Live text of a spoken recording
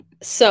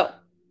So,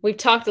 we've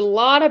talked a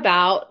lot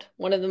about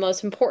one of the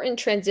most important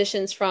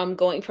transitions from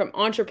going from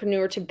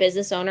entrepreneur to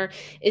business owner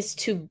is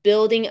to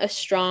building a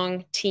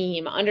strong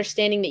team,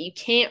 understanding that you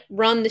can't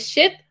run the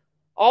ship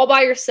all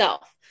by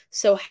yourself.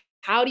 So,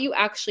 how do you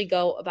actually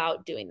go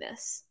about doing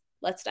this?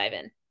 Let's dive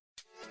in.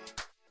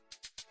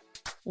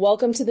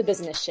 Welcome to The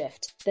Business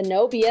Shift, the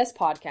no BS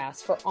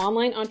podcast for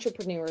online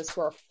entrepreneurs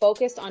who are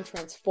focused on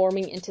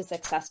transforming into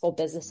successful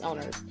business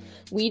owners.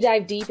 We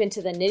dive deep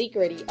into the nitty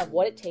gritty of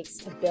what it takes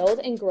to build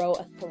and grow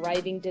a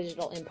thriving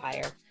digital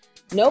empire.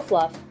 No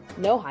fluff,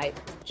 no hype,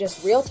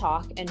 just real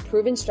talk and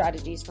proven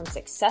strategies from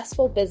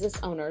successful business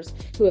owners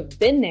who have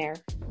been there,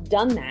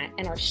 done that,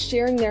 and are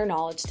sharing their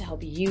knowledge to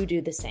help you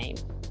do the same.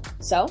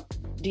 So,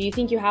 do you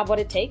think you have what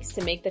it takes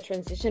to make the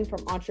transition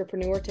from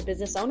entrepreneur to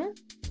business owner?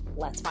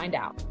 Let's find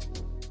out.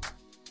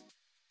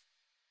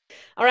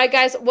 All right,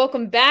 guys,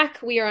 welcome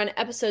back. We are on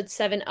episode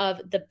 7 of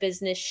the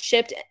Business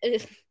Shift.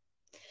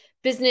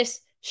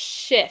 Business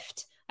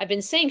Shift. I've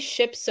been saying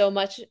ship so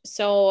much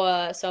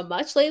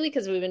lately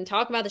because we've been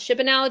talking about the ship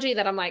analogy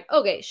that I'm like,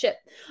 okay, ship.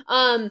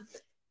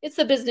 It's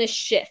the Business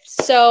Shift.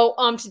 So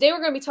today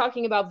we're going to be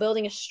talking about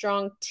building a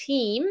strong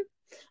team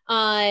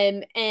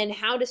and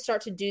how to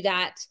start to do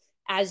that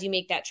as you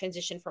make that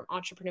transition from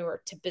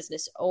entrepreneur to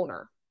business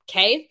owner.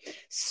 Okay,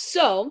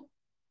 so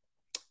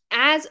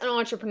as an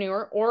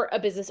entrepreneur or a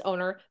business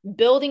owner,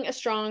 building a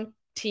strong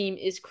team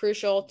is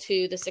crucial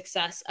to the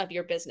success of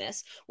your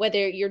business.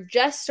 Whether you're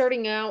just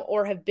starting out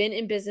or have been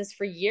in business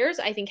for years,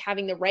 I think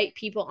having the right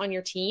people on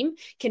your team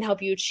can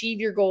help you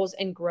achieve your goals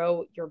and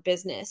grow your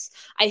business.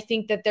 I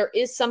think that there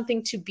is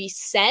something to be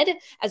said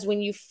as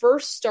when you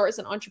first start as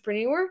an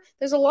entrepreneur,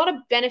 there's a lot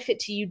of benefit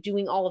to you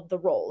doing all of the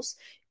roles.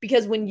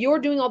 Because when you're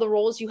doing all the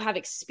roles, you have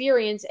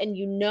experience and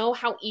you know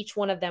how each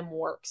one of them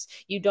works.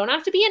 You don't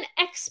have to be an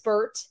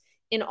expert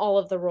in all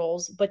of the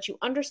roles, but you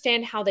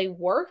understand how they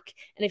work.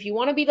 And if you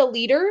want to be the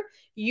leader,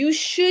 you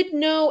should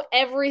know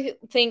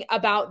everything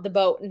about the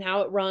boat and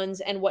how it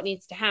runs and what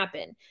needs to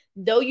happen.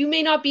 Though you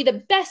may not be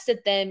the best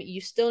at them,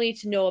 you still need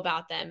to know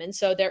about them. And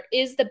so there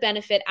is the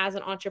benefit as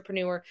an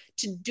entrepreneur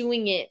to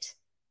doing it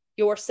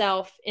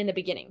yourself in the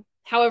beginning.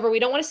 However, we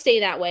don't want to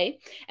stay that way.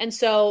 And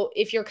so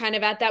if you're kind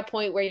of at that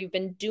point where you've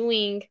been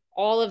doing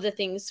all of the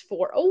things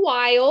for a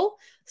while,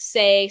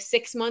 say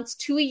 6 months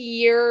to a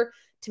year,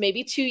 to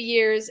maybe 2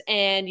 years,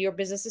 and your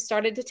business has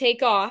started to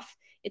take off,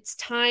 it's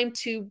time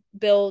to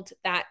build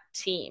that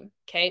team,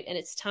 okay? And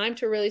it's time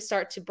to really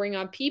start to bring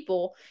on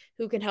people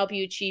who can help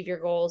you achieve your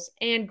goals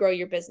and grow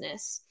your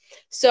business.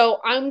 So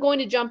I'm going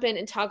to jump in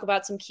and talk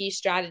about some key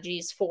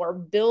strategies for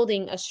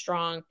building a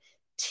strong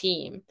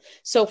team.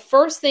 So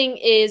first thing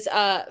is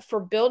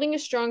for building a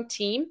strong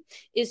team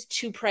is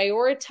to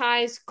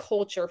prioritize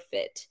culture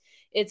fit.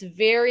 It's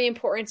very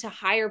important to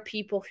hire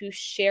people who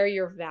share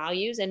your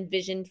values and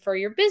vision for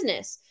your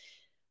business.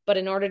 But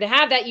in order to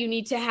have that, you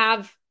need to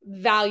have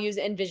values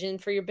and vision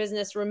for your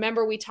business.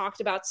 Remember, we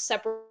talked about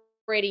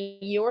separating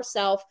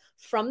yourself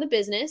from the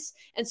business.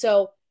 And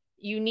so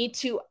you need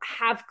to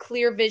have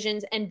clear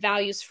visions and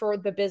values for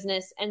the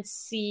business and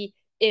see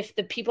if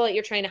the people that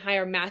you're trying to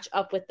hire match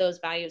up with those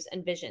values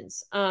and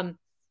visions.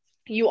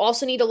 You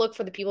also need to look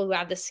for the people who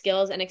have the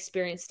skills and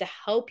experience to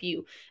help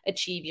you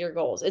achieve your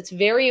goals. It's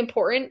very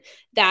important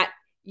that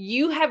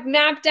you have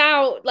mapped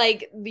out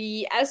like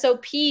the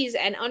SOPs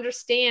and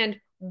understand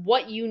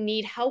what you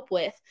need help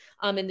with.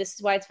 And this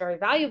is why it's very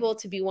valuable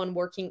to be one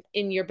working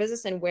in your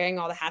business and wearing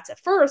all the hats at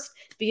first,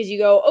 because you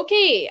go,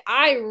 okay,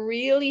 I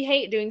really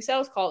hate doing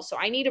sales calls, so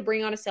I need to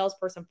bring on a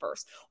salesperson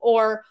first.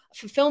 Or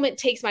fulfillment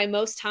takes my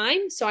most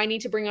time, so I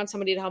need to bring on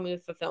somebody to help me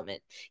with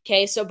fulfillment.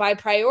 Okay, so by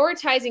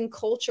prioritizing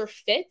culture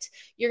fit,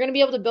 you're going to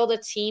be able to build a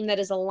team that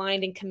is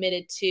aligned and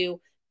committed to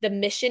the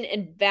mission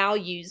and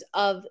values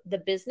of the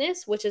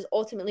business, which is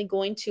ultimately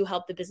going to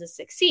help the business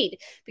succeed.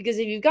 Because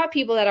if you've got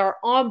people that are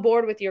on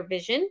board with your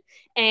vision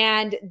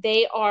and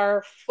they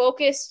are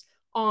focused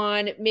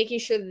on making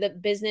sure that the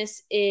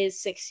business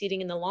is succeeding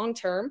in the long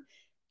term,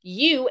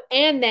 you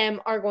and them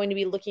are going to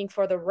be looking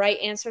for the right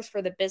answers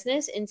for the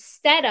business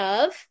instead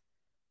of,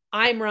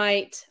 I'm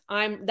right,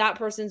 that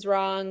person's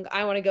wrong,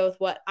 I want to go with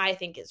what I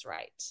think is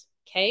right.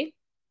 Okay.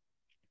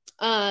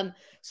 So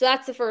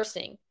that's the first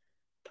thing.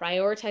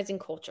 Prioritizing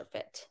culture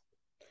fit.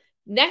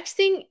 Next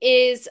thing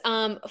is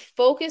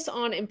focus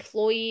on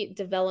employee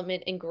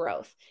development and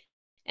growth.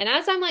 And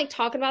as I'm like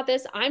talking about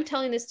this, I'm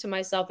telling this to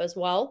myself as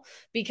well,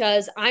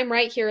 because I'm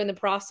right here in the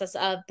process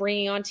of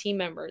bringing on team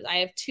members. I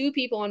have 2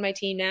 people on my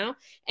team now,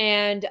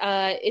 and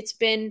it's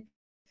been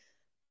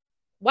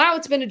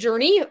a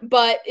journey,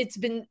 but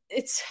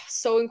it's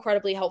so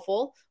incredibly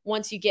helpful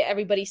once you get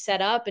everybody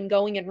set up and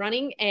going and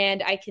running.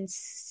 And I can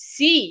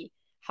see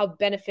how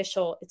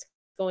beneficial it's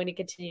going to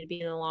continue to be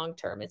in the long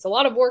term. It's a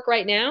lot of work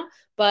right now,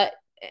 but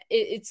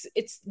it's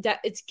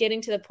getting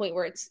to the point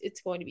where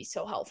it's going to be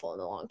so helpful in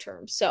the long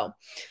term. So,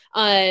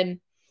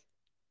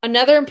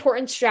 another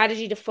important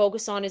strategy to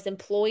focus on is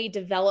employee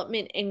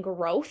development and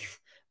growth.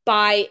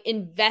 by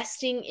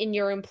investing in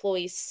your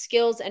employees'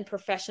 skills and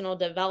professional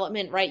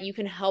development, right, you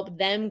can help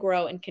them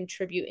grow and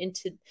contribute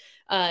into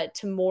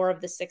to more of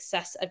the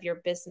success of your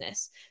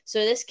business. So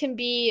this can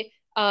be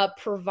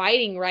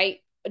providing, right,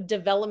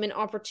 development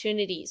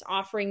opportunities,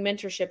 offering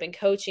mentorship and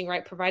coaching,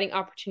 right, providing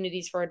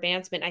opportunities for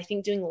advancement. I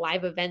think doing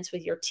live events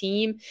with your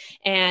team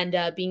and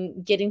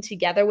getting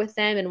together with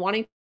them and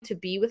wanting to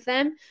be with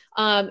them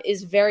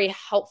is very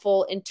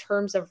helpful in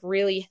terms of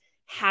really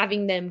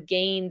having them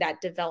gain that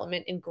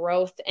development and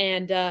growth,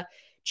 and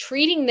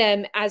treating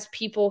them as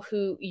people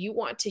who you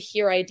want to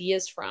hear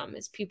ideas from,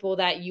 as people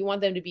that you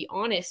want them to be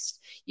honest,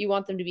 you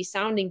want them to be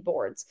sounding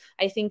boards.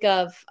 I think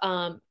of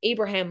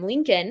Abraham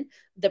Lincoln,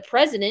 the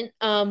president,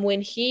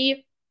 when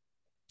he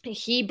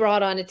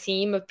brought on a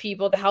team of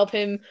people to help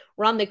him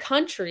run the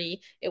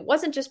country. It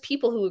wasn't just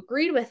people who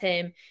agreed with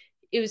him.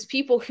 It was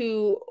people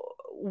who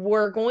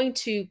were going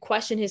to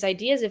question his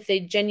ideas if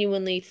they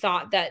genuinely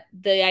thought that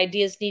the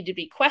ideas need to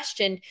be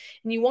questioned.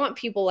 And you want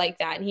people like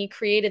that. And he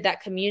created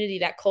that community,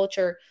 that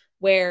culture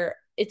where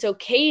it's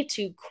okay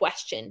to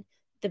question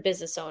the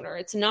business owner.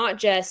 It's not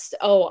just,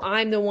 oh,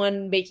 I'm the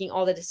one making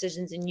all the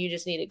decisions and you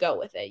just need to go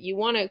with it. You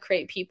want to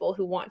create people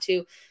who want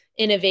to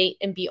innovate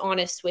and be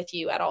honest with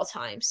you at all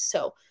times.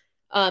 So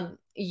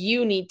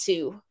you need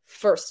to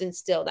first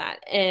instill that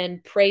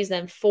and praise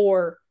them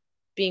for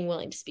being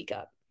willing to speak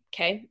up.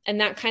 Okay.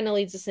 And that kind of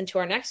leads us into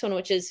our next one,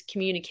 which is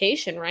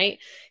communication, right?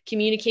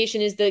 Communication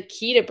is the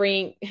key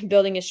to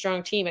building a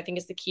strong team. I think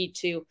it's the key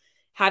to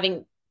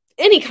having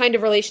any kind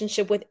of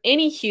relationship with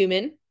any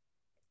human,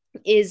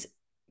 is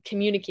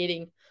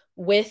communicating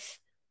with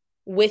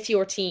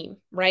your team,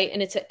 right?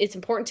 And it's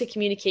important to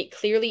communicate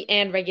clearly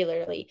and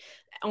regularly.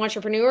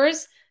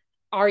 Entrepreneurs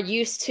are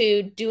used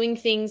to doing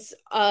things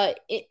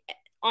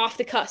off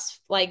the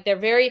cusp. Like they're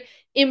very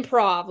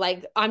improv,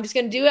 like I'm just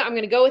going to do it. I'm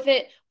going to go with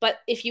it. But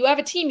if you have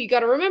a team, you got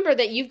to remember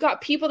that you've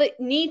got people that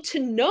need to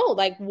know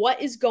like what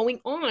is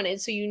going on.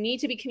 And so you need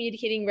to be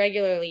communicating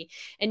regularly.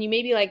 And you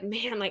may be like,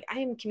 man, like I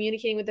am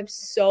communicating with them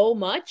so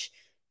much.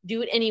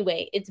 Do it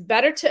anyway. It's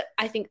better to,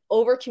 I think,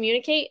 over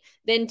communicate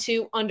than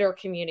to under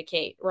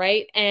communicate,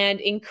 right?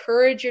 And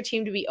encourage your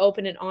team to be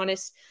open and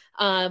honest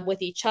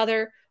with each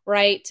other,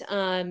 right?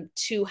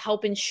 To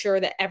help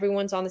ensure that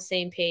everyone's on the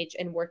same page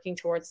and working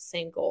towards the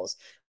same goals.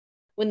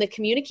 When the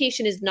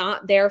communication is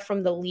not there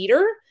from the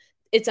leader,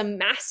 it's a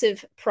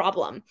massive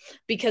problem,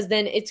 because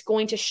then it's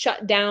going to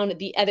shut down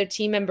the other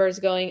team members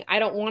going, I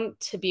don't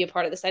want to be a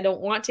part of this. I don't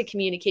want to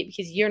communicate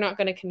because you're not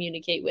going to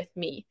communicate with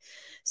me.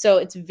 So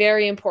it's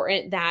very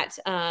important that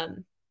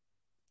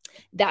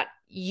that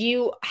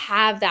you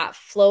have that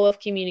flow of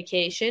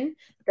communication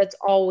that's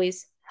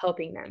always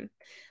helping them.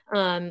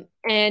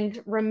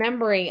 And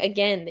remembering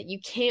again that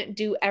you can't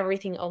do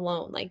everything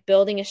alone. Like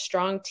building a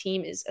strong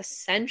team is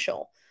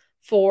essential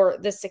for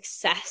the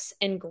success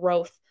and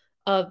growth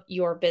of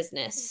your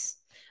business.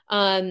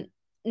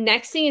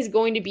 Next thing is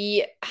going to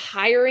be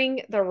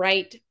hiring the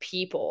right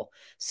people.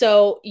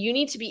 So you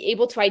need to be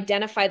able to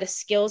identify the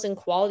skills and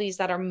qualities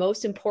that are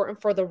most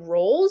important for the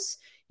roles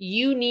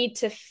you need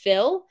to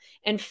fill,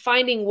 and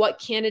finding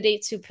what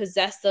candidates who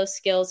possess those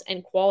skills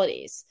and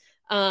qualities.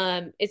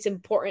 It's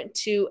important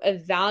to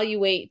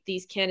evaluate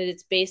these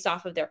candidates based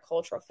off of their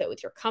cultural fit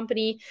with your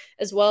company,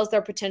 as well as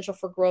their potential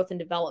for growth and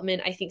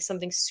development. I think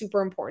something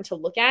super important to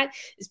look at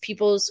is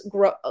people's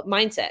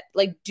mindset.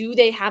 Like, do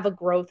they have a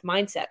growth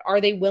mindset?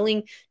 Are they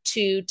willing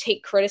to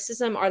take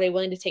criticism? Are they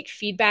willing to take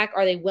feedback?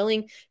 Are they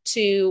willing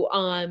to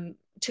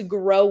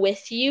grow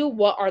with you?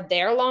 What are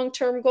their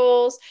long-term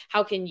goals?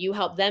 How can you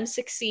help them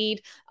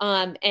succeed?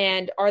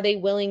 And are they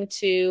willing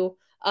to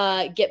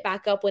get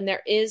back up when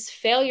there is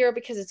failure,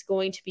 because it's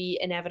going to be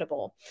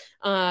inevitable?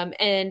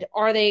 And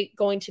are they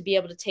going to be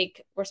able to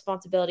take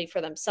responsibility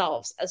for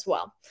themselves as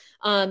well?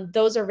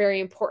 Those are very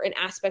important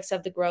aspects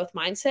of the growth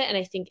mindset. And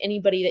I think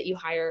anybody that you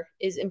hire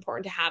is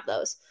important to have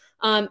those.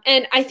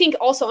 And I think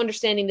also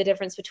understanding the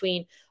difference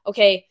between,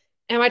 okay,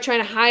 am I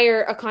trying to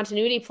hire a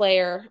continuity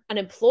player, an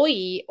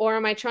employee, or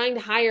am I trying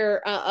to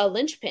hire a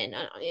linchpin,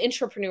 an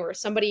entrepreneur,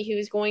 somebody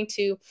who's going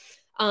to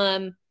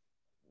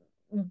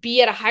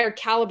be at a higher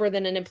caliber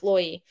than an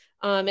employee,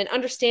 and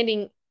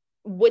understanding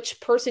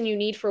which person you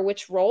need for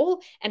which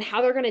role and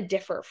how they're going to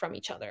differ from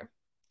each other.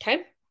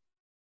 Okay.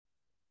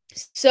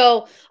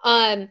 So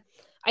I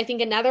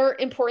think another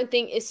important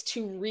thing is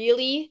to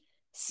really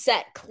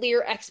set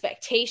clear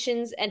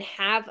expectations and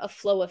have a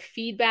flow of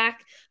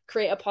feedback,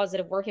 create a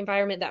positive work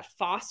environment that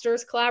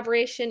fosters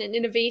collaboration and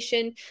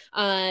innovation.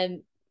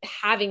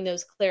 Having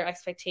those clear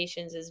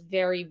expectations is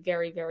very,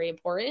 very, very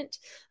important,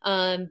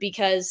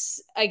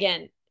 because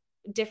again,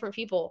 different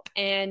people,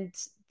 and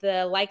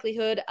the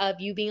likelihood of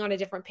you being on a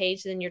different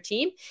page than your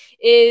team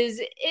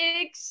is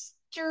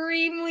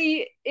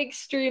extremely,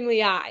 extremely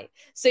high.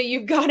 So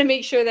you've got to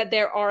make sure that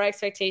there are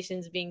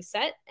expectations being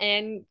set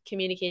and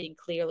communicating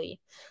clearly.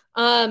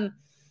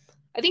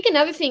 I think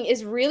another thing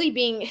is really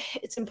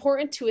it's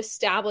important to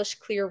establish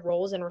clear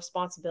roles and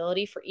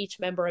responsibility for each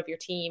member of your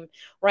team,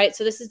 right?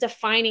 So this is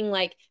defining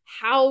like,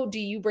 how do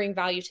you bring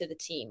value to the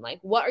team? Like,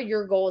 what are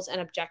your goals and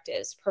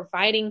objectives?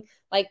 Providing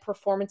like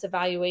performance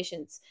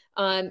evaluations.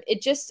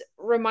 It just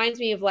reminds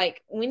me of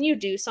like when you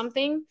do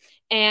something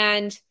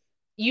and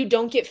you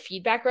don't get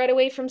feedback right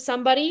away from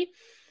somebody,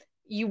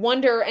 you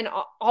wonder and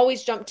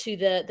always jump to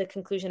the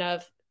conclusion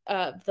of,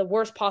 the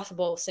worst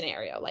possible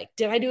scenario. Like,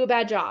 did I do a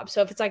bad job?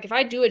 So if it's like, if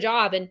I do a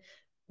job and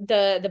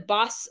the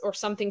boss or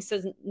something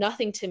says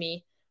nothing to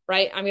me,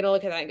 right, I'm going to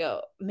look at that and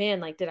go, man,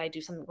 like, did I do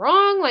something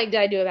wrong? Like,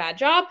 did I do a bad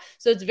job?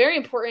 So it's very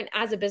important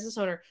as a business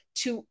owner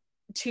to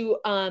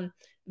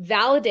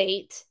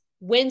validate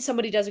when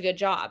somebody does a good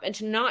job, and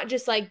to not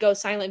just like go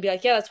silent and be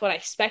like, yeah, that's what I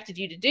expected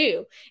you to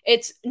do.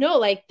 It's no,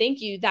 like,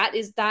 thank you. That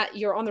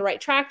you're on the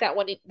right track.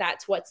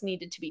 That's what's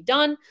needed to be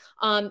done.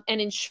 And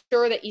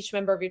ensure that each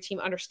member of your team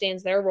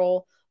understands their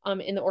role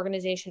in the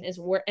organization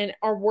and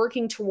are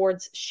working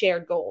towards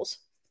shared goals.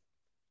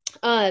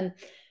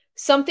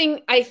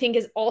 Something I think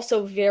is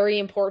also very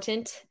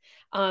important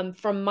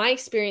from my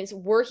experience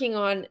working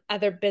on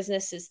other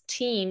businesses'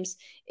 teams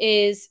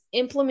is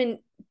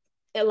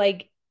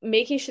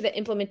making sure that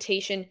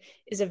implementation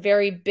is a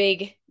very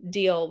big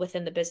deal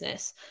within the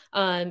business.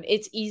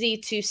 It's easy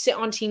to sit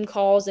on team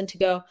calls and to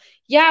go,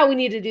 yeah, we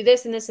need to do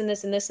this and this and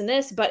this and this and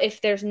this. But if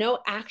there's no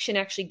action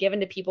actually given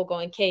to people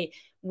going, okay,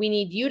 we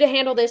need you to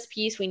handle this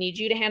piece, we need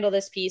you to handle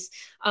this piece,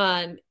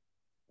 then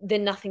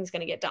nothing's going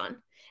to get done.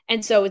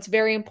 And so it's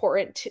very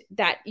important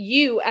that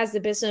you as the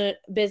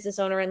business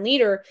owner and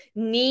leader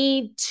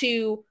need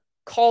to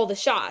call the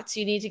shots.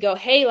 You need to go,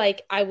 hey,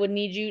 like, I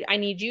need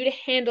you to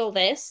handle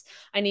this.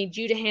 I need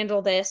you to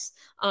handle this.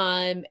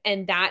 And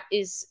that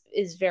is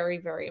very,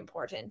 very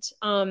important.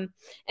 And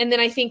then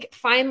I think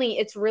finally,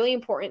 it's really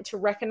important to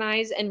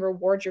recognize and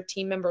reward your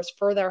team members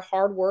for their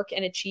hard work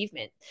and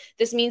achievement.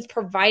 This means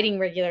providing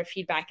regular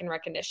feedback and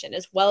recognition,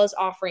 as well as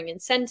offering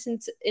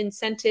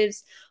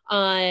incentives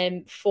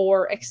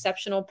for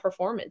exceptional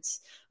performance.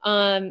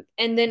 And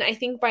then I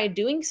think by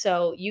doing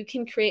so, you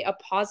can create a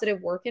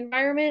positive work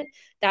environment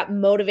that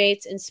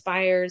motivates,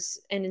 inspires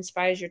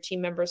your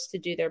team members to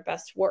do their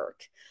best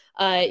work.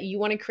 You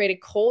want to create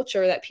a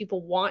culture that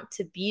people want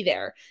to be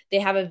there. They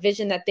have a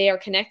vision that they are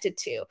connected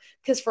to.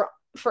 Because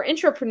for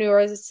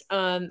entrepreneurs,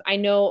 I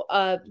know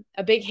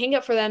a big hang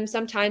up for them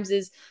sometimes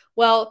is,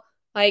 well,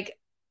 like,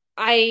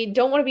 I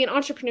don't want to be an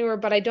entrepreneur,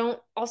 but I don't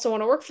also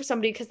want to work for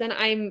somebody because then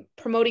I'm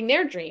promoting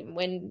their dream,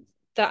 when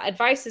the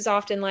advice is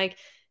often like,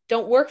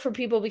 don't work for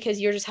people because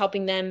you're just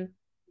helping them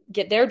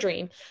get their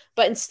dream.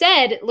 But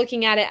instead,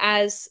 looking at it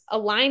as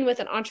align with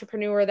an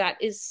entrepreneur that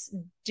is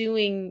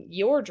doing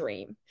your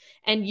dream.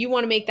 And you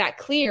want to make that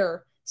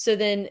clear. So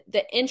then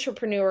the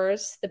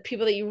entrepreneurs, the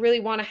people that you really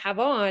want to have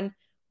on,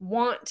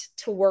 want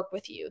to work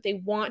with you.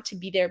 They want to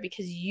be there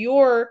because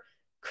you're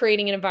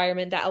creating an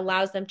environment that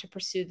allows them to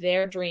pursue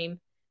their dream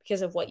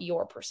because of what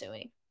you're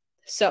pursuing.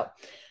 So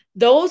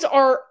those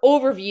are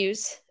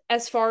overviews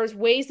as far as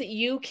ways that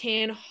you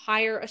can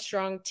hire a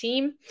strong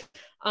team.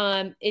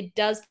 It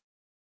does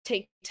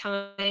take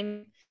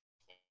time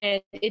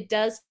and it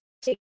does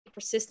take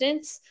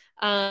persistence.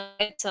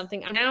 It's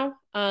something I'm now.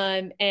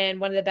 And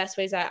one of the best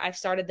ways I've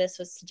started this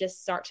was to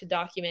just start to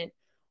document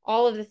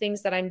all of the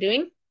things that I'm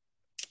doing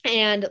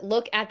and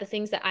look at the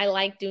things that I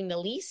like doing the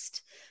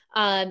least,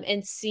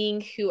 and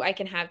seeing who I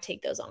can have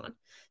take those on.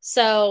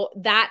 So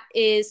that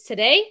is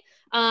today.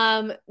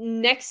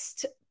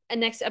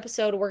 Next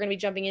episode, we're going to be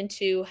jumping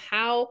into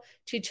how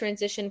to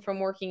transition from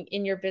working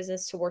in your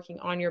business to working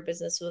on your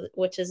business,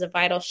 which is a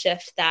vital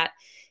shift that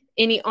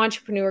any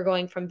entrepreneur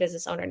going from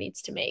business owner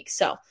needs to make.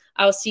 So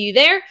I will see you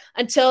there.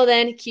 Until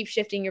then, keep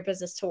shifting your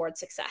business towards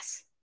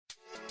success.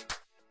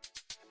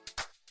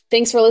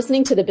 Thanks for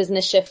listening to the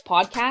Business Shift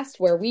podcast,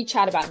 where we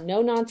chat about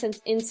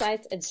no-nonsense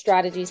insights and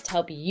strategies to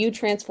help you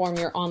transform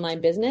your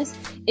online business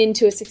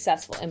into a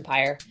successful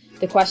empire.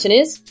 The question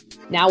is,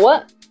 now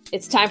what?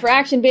 It's time for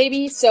action,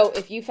 baby. So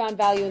if you found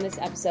value in this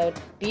episode,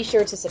 be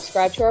sure to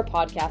subscribe to our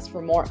podcast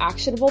for more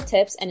actionable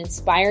tips and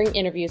inspiring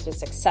interviews with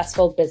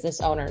successful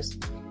business owners.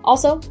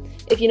 Also,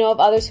 if you know of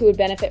others who would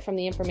benefit from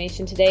the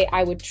information today,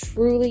 I would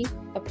truly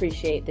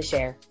appreciate the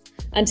share.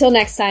 Until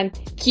next time,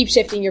 keep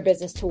shifting your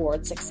business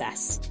towards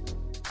success.